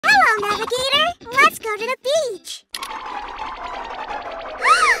Let's go to the beach.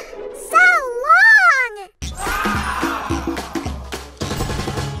 So long!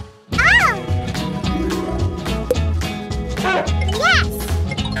 Oh! Yes!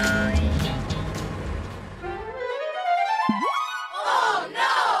 Oh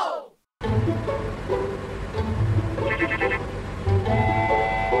no!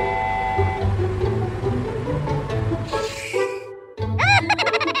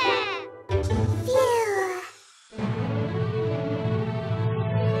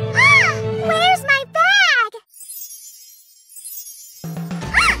 Where's my bag?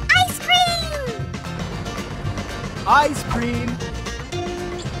 Ice cream! Ice cream!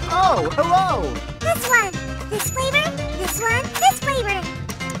 Oh, hello! This one. This flavor. This one. This flavor.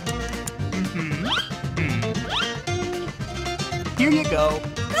 Here you go.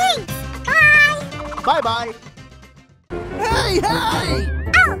 Thanks. Bye. Bye-bye. Hey, hey!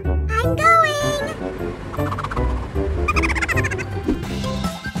 Oh, I'm going.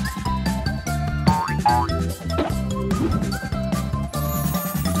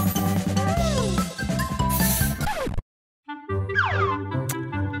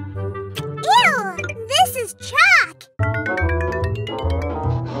 Ew, this is chalk.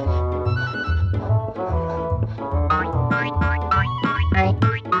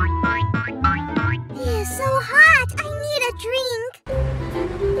 Ew, so hot. I need a drink.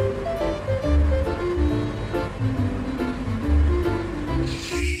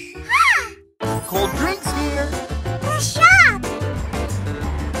 Cold drinks here. The shop.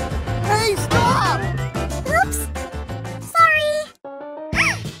 Hey, stop! Oops. Sorry.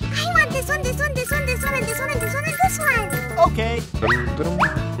 I want this one, this one, this one, this one, and this one, and this one, and this one. Okay. Bye.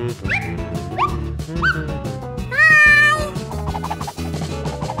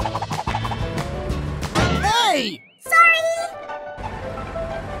 Hey! Sorry.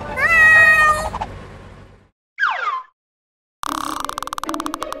 Bye.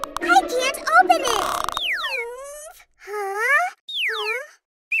 I can't open it. Huh?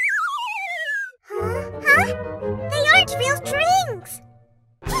 Huh? They aren't real drinks.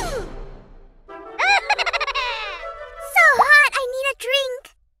 So hot, I need a drink.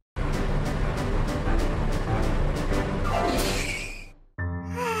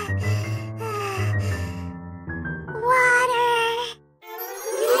 Water.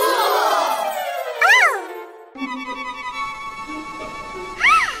 Oh!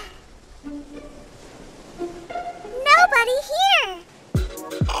 Nobody here.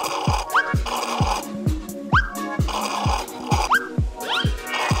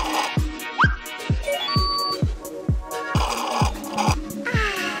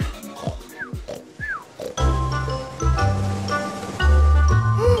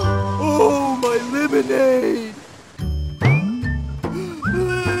 Oh, my lemonade!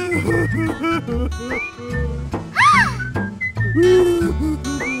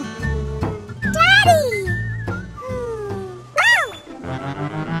 Daddy! Oh!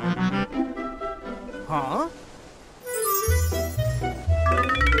 Huh?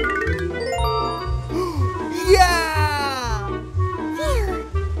 Yeah! Phew!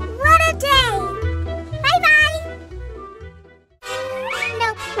 What a day! Bye-bye!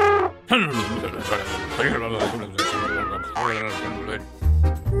 Nope.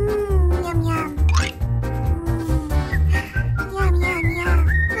 Yum yum. Yum yum yum.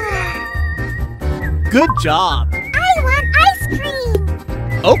 Good job. I want ice cream!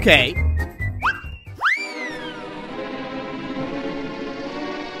 Okay.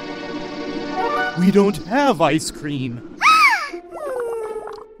 We don't have ice cream.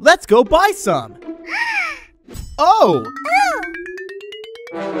 Let's go buy some. Oh!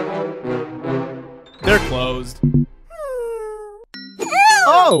 Oh! They're closed. Ew.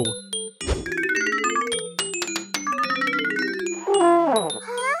 Oh! Huh?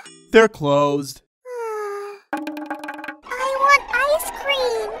 They're closed. I want ice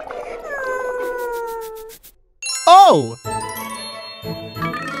cream! Oh!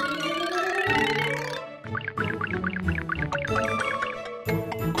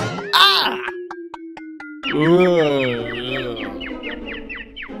 Ah! We will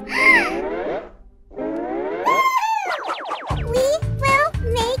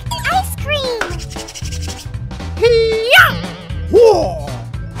make ice cream! Whoa!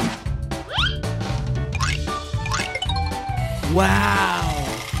 Wow!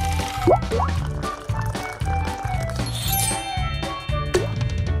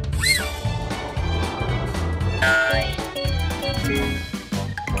 「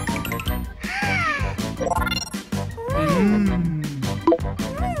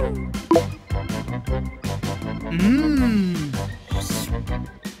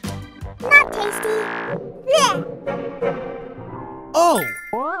Oh!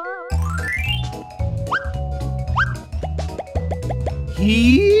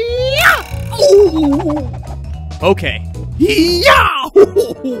 Yeah! Okay. Yeah!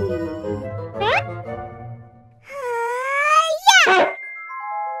 Yeah!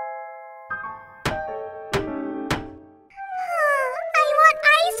 I want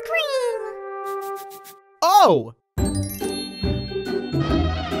ice cream! Oh!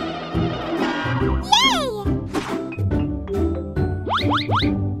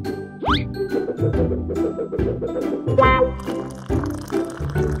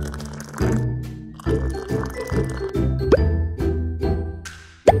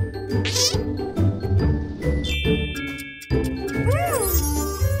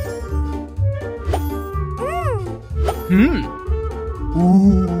 Hmm.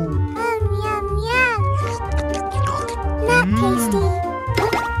 Ooh. Yum, yum. Not tasty.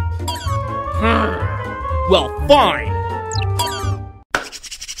 Well, fine.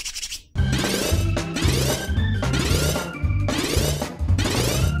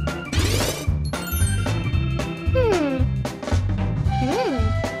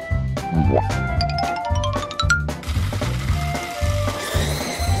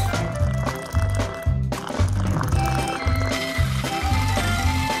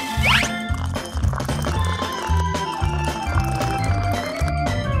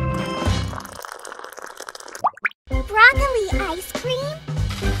 Broccoli ice cream?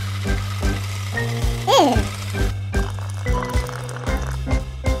 Ew.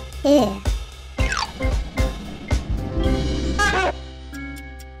 Ew.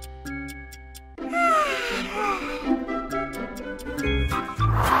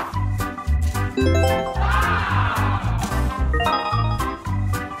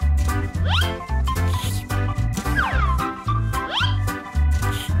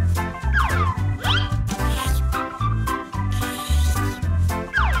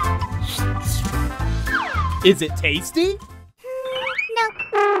 Is it tasty?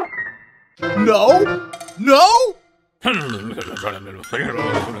 Nope. No? No? Don't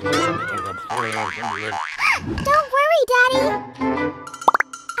worry, Daddy.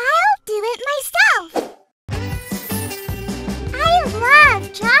 I'll do it myself. I love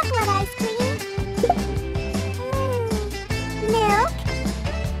chocolate ice cream. Milk?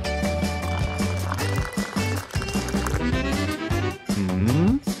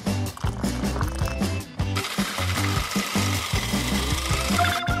 Hmm?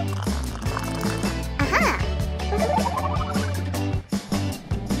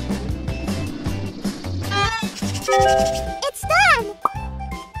 It's done!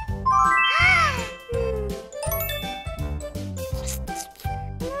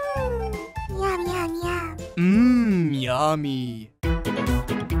 Yum, yum, yum. Yummy.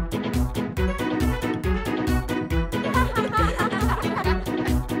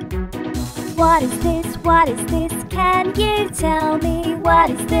 What is this? What is this? Can you tell me what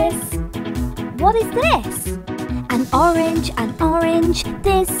is this? What is this? An orange, an orange.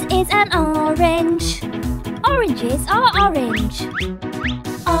 This is an orange. Oranges are orange.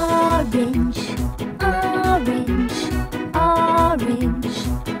 Orange, orange, orange.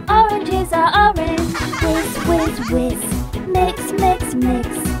 Oranges are orange. Whiz, whiz, whiz. Mix, mix, mix.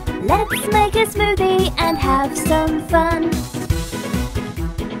 Let's make a smoothie and have some fun.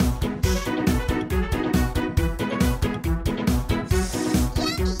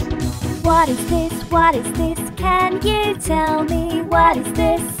 What is this? What is this? Can you tell me what is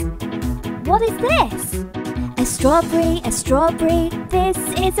this? What is this? A strawberry, a strawberry. This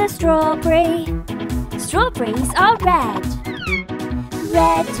is a strawberry. Strawberries are red.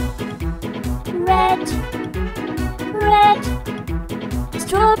 Red, red, red.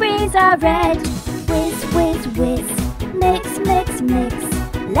 Strawberries are red. Whiz, whiz, whiz. Mix, mix, mix.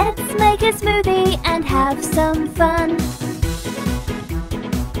 Let's make a smoothie and have some fun.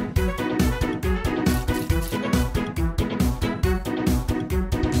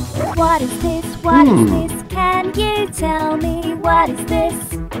 What is this? What is this? Can you tell me what is this?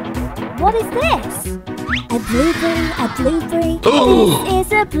 What is this? A blueberry, a blueberry. This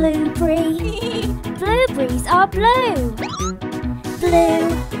is a blueberry. Blueberries are blue. Blue,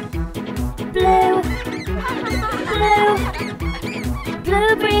 blue, blue.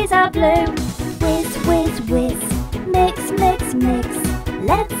 Blueberries are blue. Whiz, whiz, whiz. Mix, mix, mix.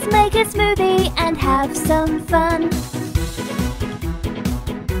 Let's make a smoothie and have some fun.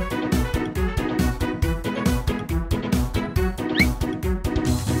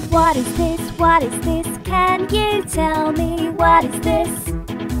 What is this? What is this? Can you tell me what is this?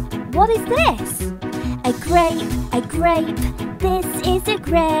 What is this? A grape, a grape. This is a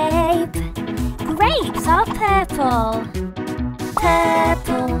grape. Grapes are purple.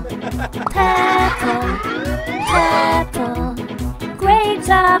 Purple, purple, purple. Grapes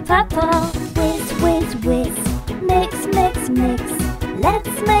are purple. Whiz, whiz, whiz. Mix, mix, mix.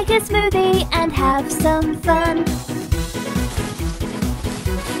 Let's make a smoothie and have some fun.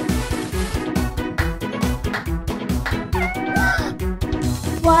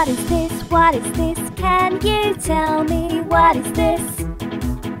 What is this? What is this? Can you tell me what is this?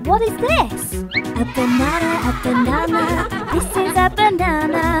 What is this? A banana, a banana. This is a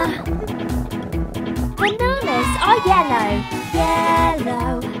banana. Bananas are yellow,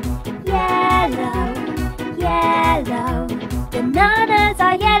 yellow, yellow, yellow. Bananas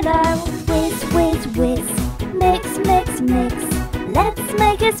are yellow. Whiz, whiz, whiz. Mix, mix, mix. Let's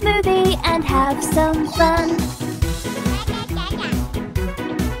make a smoothie and have some fun.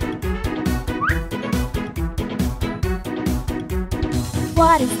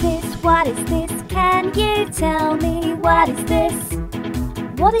 What is this? What is this? Can you tell me what is this?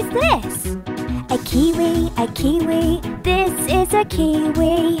 What is this? A kiwi, a kiwi. This is a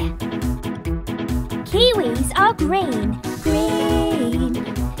kiwi. Kiwis are green, green,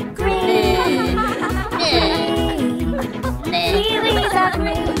 green, green. Kiwis are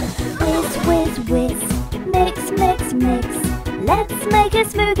green. Whiz, whiz, whiz. Mix, mix, mix. Let's make a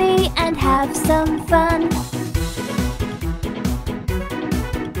smoothie and have some fun.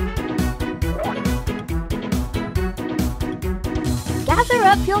 Gather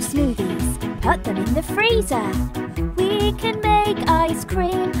up your smoothies, put them in the freezer. We can make ice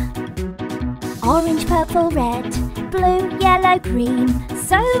cream. Orange, purple, red, blue, yellow, green.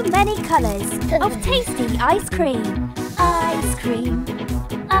 So many colours of tasty ice cream. Ice cream,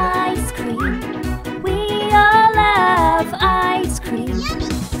 ice cream. We all love ice cream.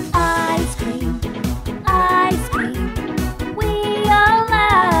 Ice cream, ice cream. We all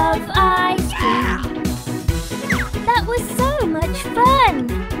love ice cream. That was so much fun!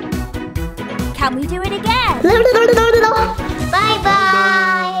 Can we do it again?